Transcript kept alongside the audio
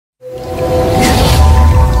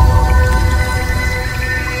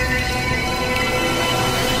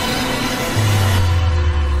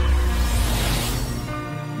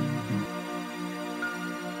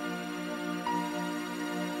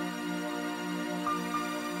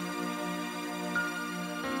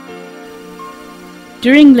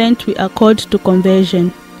During Lent, we are called to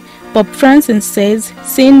conversion. Pope Francis says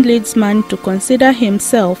sin leads man to consider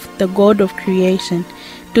himself the God of creation,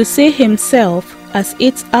 to see himself as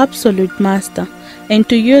its absolute master, and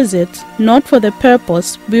to use it not for the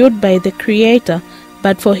purpose built by the Creator,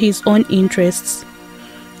 but for his own interests.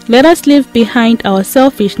 Let us leave behind our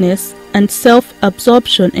selfishness and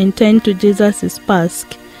self-absorption and turn to Jesus'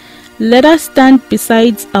 task. Let us stand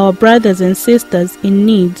beside our brothers and sisters in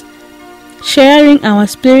need, sharing our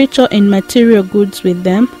spiritual and material goods with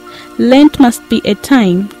them. Lent must be a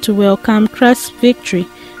time to welcome Christ's victory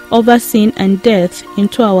over sin and death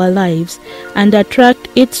into our lives and attract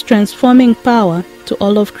its transforming power to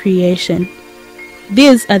all of creation.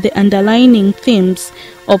 These are the underlining themes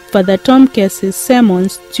of Father Tomkes'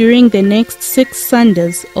 sermons during the next 6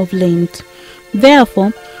 Sundays of Lent.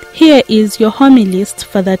 Therefore, here is your homilist,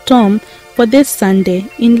 Father Tom, for this Sunday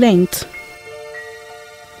in Lent.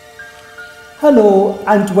 Hello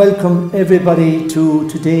and welcome everybody to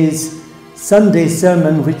today's Sunday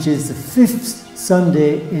sermon, which is the 5th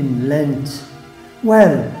Sunday in Lent.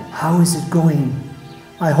 Well, how is it going?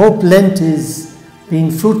 I hope Lent is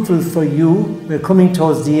being fruitful for you. We're coming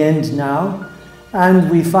towards the end now,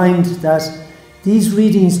 and we find that these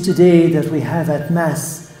readings today that we have at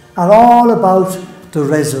Mass are all about the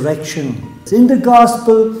resurrection. In the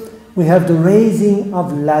Gospel, we have the raising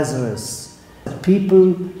of Lazarus.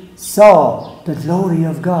 People saw the glory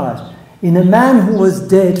of God in a man who was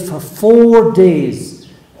dead for 4 days.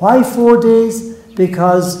 Why 4 days?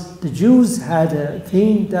 Because the Jews had a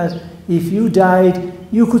thing that if you died,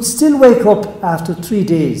 you could still wake up after 3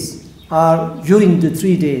 days or during the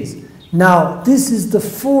 3 days. Now, this is the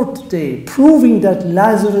 4th day, proving that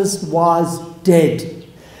Lazarus was dead.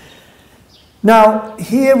 Now,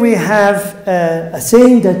 here we have a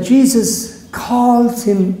saying that Jesus calls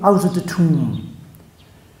him out of the tomb.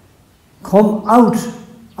 Come out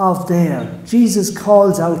of there. Jesus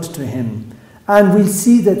calls out to him. And we'll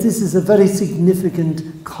see that this is a very significant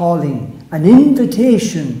calling, an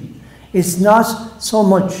invitation. It's not so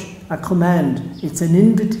much a command, it's an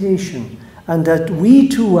invitation. And that we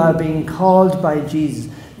too are being called by Jesus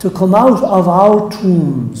to come out of our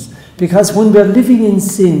tombs. Because when we're living in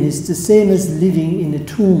sin, it's the same as living in a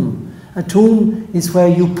tomb. A tomb is where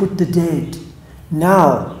you put the dead.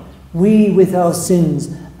 Now, we with our sins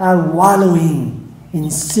are wallowing in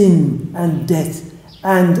sin and death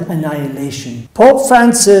and annihilation. Pope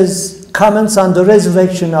Francis comments on the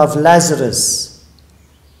resurrection of Lazarus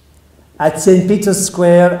at St. Peter's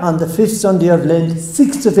Square on the 5th Sunday of Lent,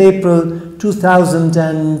 6th of April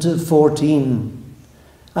 2014.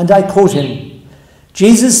 And I quote him,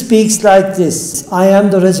 Jesus speaks like this, I am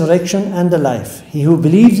the resurrection and the life. He who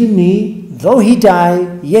believes in me, though he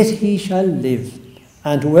die, yet he shall live.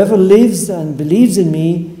 And whoever lives and believes in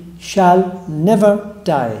me shall never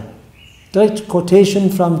die. Direct quotation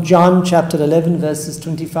from John chapter 11, verses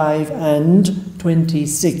 25 and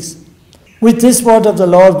 26. With this word of the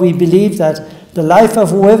Lord, we believe that the life of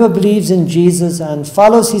whoever believes in Jesus and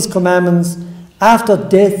follows his commandments after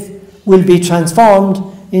death will be transformed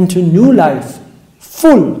into new life,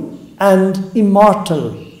 full and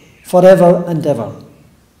immortal, forever and ever.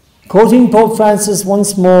 Quoting Pope Francis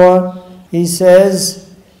once more, he says,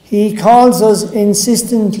 he calls us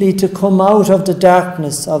insistently to come out of the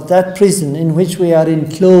darkness of that prison in which we are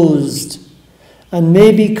enclosed, and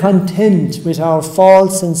may be content with our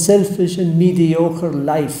false and selfish and mediocre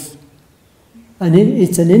life. And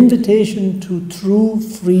it's an invitation to true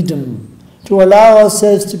freedom, to allow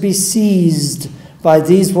ourselves to be seized by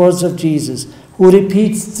these words of Jesus, who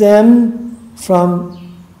repeats them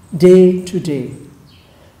from day to day.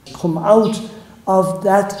 Come out of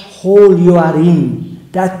that hole you are in,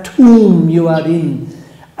 that tomb you are in.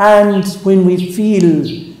 And when we feel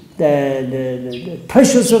the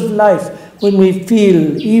pressures of life, when we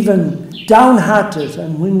feel even downhearted,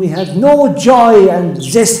 and when we have no joy and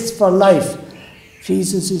zest for life,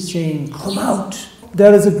 Jesus is saying, come out.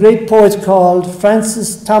 There is a great poet called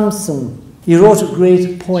Francis Thompson. He wrote a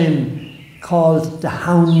great poem called The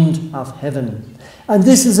Hound of Heaven. And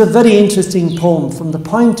this is a very interesting poem from the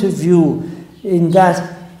point of view in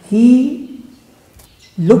that he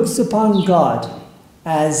looks upon God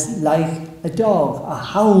as like a dog, a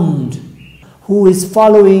hound, who is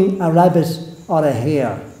following a rabbit or a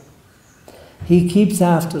hare. He keeps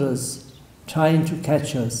after us, trying to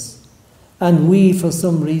catch us. And we, for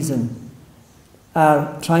some reason,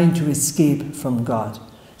 are trying to escape from God.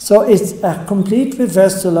 So it's a complete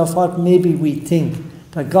reversal of what maybe we think,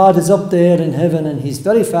 that God is up there in heaven and he's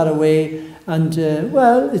very far away, and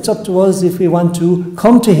well, it's up to us if we want to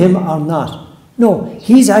come to him or not. No,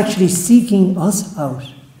 he's actually seeking us out.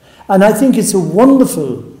 And I think it's a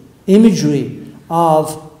wonderful imagery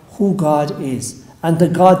of who God is and the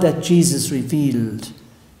God that Jesus revealed.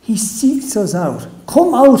 He seeks us out.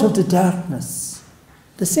 Come out of the darkness.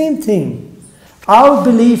 The same thing. Our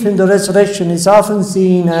belief in the resurrection is often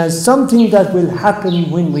seen as something that will happen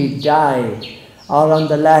when we die or on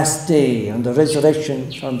the last day, on the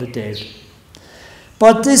resurrection from the dead.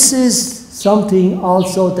 But this is something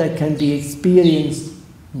also that can be experienced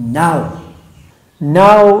now.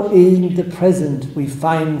 Now in the present we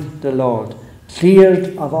find the Lord,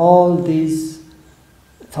 cleared of all these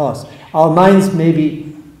thoughts. Our minds may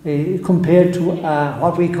be compared to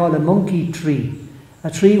what we call a monkey tree.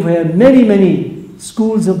 A tree where many, many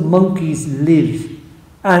schools of monkeys live.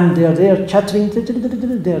 And they're there chattering,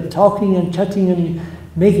 they're talking and chatting and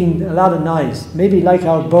making a lot of noise. Maybe like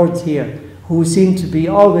our birds here, who seem to be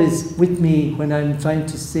always with me when I'm trying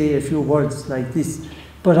to say a few words like this.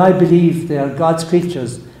 But I believe they are God's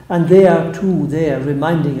creatures, and they are too there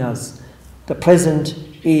reminding us the present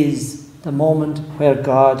is the moment where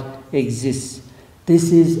God exists.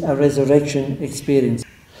 This is a resurrection experience.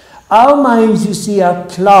 Our minds, you see, are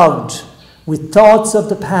clogged with thoughts of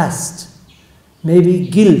the past, maybe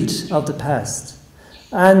guilt of the past,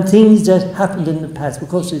 and things that happened in the past.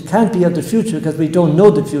 Because it can't be of the future because we don't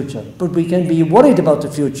know the future, but we can be worried about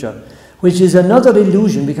the future, which is another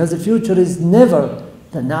illusion because the future is never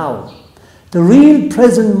the now. The real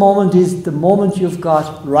present moment is the moment you've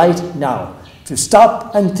got right now. To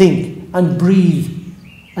stop and think and breathe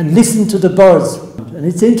and listen to the birds. And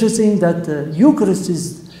it's interesting that the Eucharist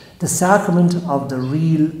is the sacrament of the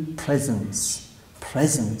real presence.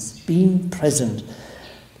 Presence, being present.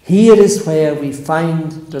 Here is where we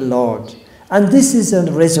find the Lord. And this is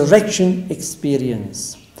a resurrection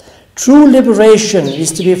experience. True liberation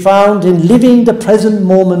is to be found in living the present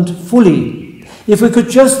moment fully. If we could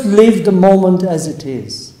just live the moment as it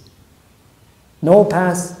is. No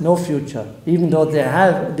past, no future, even though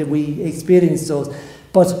we experience those.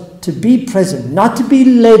 But to be present, not to be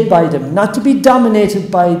led by them, not to be dominated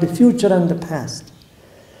by the future and the past.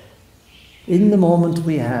 In the moment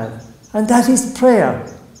we have. And that is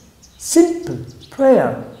prayer. Simple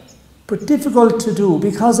prayer, but difficult to do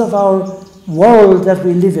because of our world that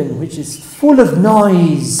we live in, which is full of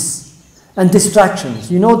noise and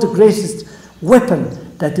distractions. You know, the greatest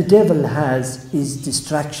weapon that the devil has is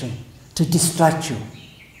distraction, to distract you.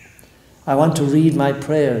 I want to read my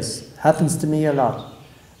prayers. Happens to me a lot.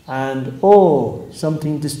 And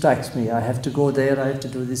something distracts me. I have to go there, I have to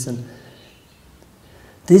do this. And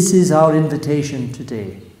this is our invitation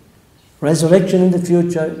today. Resurrection in the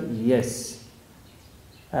future, yes.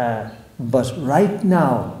 But right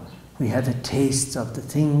now, we have a taste of the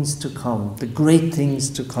things to come, the great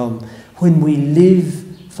things to come, when we live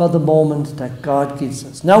for the moment that God gives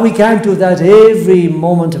us. Now, we can't do that every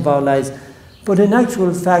moment of our lives. But in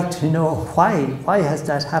actual fact, why has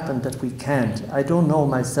that happened that we can't? I don't know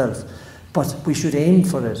myself, but we should aim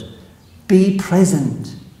for it. Be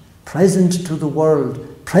present, present to the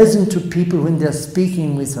world, present to people when they're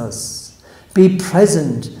speaking with us. Be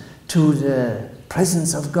present to the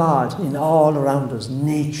presence of God in all around us,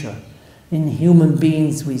 nature. In human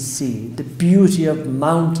beings we see the beauty of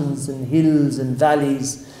mountains and hills and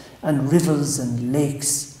valleys and rivers and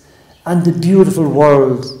lakes and the beautiful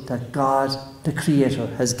world that God, the Creator,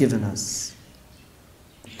 has given us.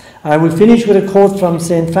 I will finish with a quote from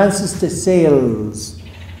St. Francis de Sales,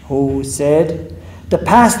 who said, "The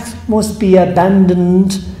past must be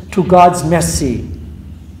abandoned to God's mercy,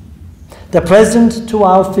 the present to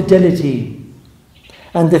our fidelity,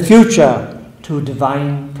 and the future to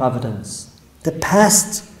divine providence." The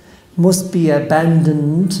past must be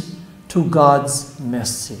abandoned to God's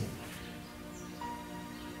mercy.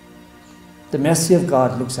 The mercy of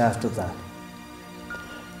God looks after that.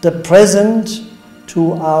 The present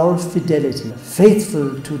to our fidelity,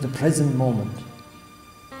 faithful to the present moment.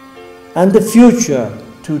 And the future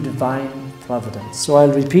to divine providence. So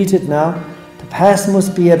I'll repeat it now. The past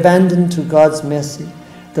must be abandoned to God's mercy,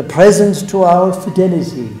 the present to our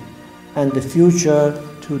fidelity, and the future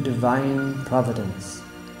to divine providence.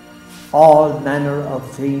 All manner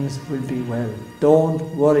of things will be well. Don't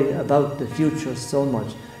worry about the future so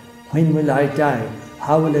much. When will I die?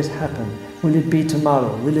 How will it happen? Will it be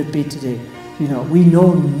tomorrow? Will it be today? We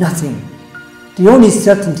know nothing. The only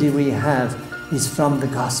certainty we have is from the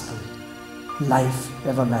gospel. Life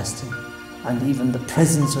everlasting. And even the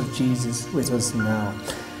presence of Jesus with us now.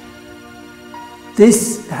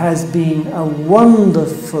 This has been a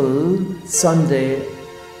wonderful Sunday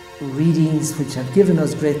readings which have given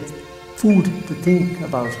us great food to think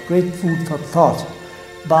about, great food for thought.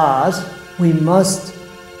 But we must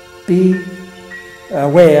be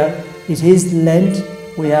aware It is Lent.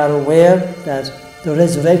 We are aware that the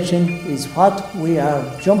resurrection is what we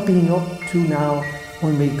are jumping up to now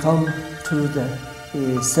when we come to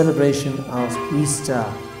the celebration of Easter.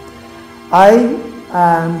 I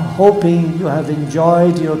am hoping you have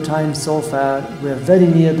enjoyed your time so far. We're very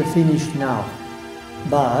near the finish now.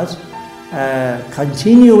 But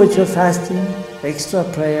continue with your fasting, extra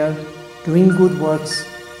prayer, doing good works,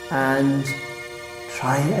 and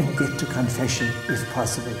try and get to confession if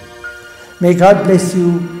possible. May God bless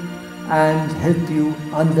you and help you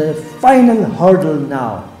on the final hurdle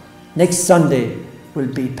now. Next Sunday will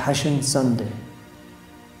be Passion Sunday.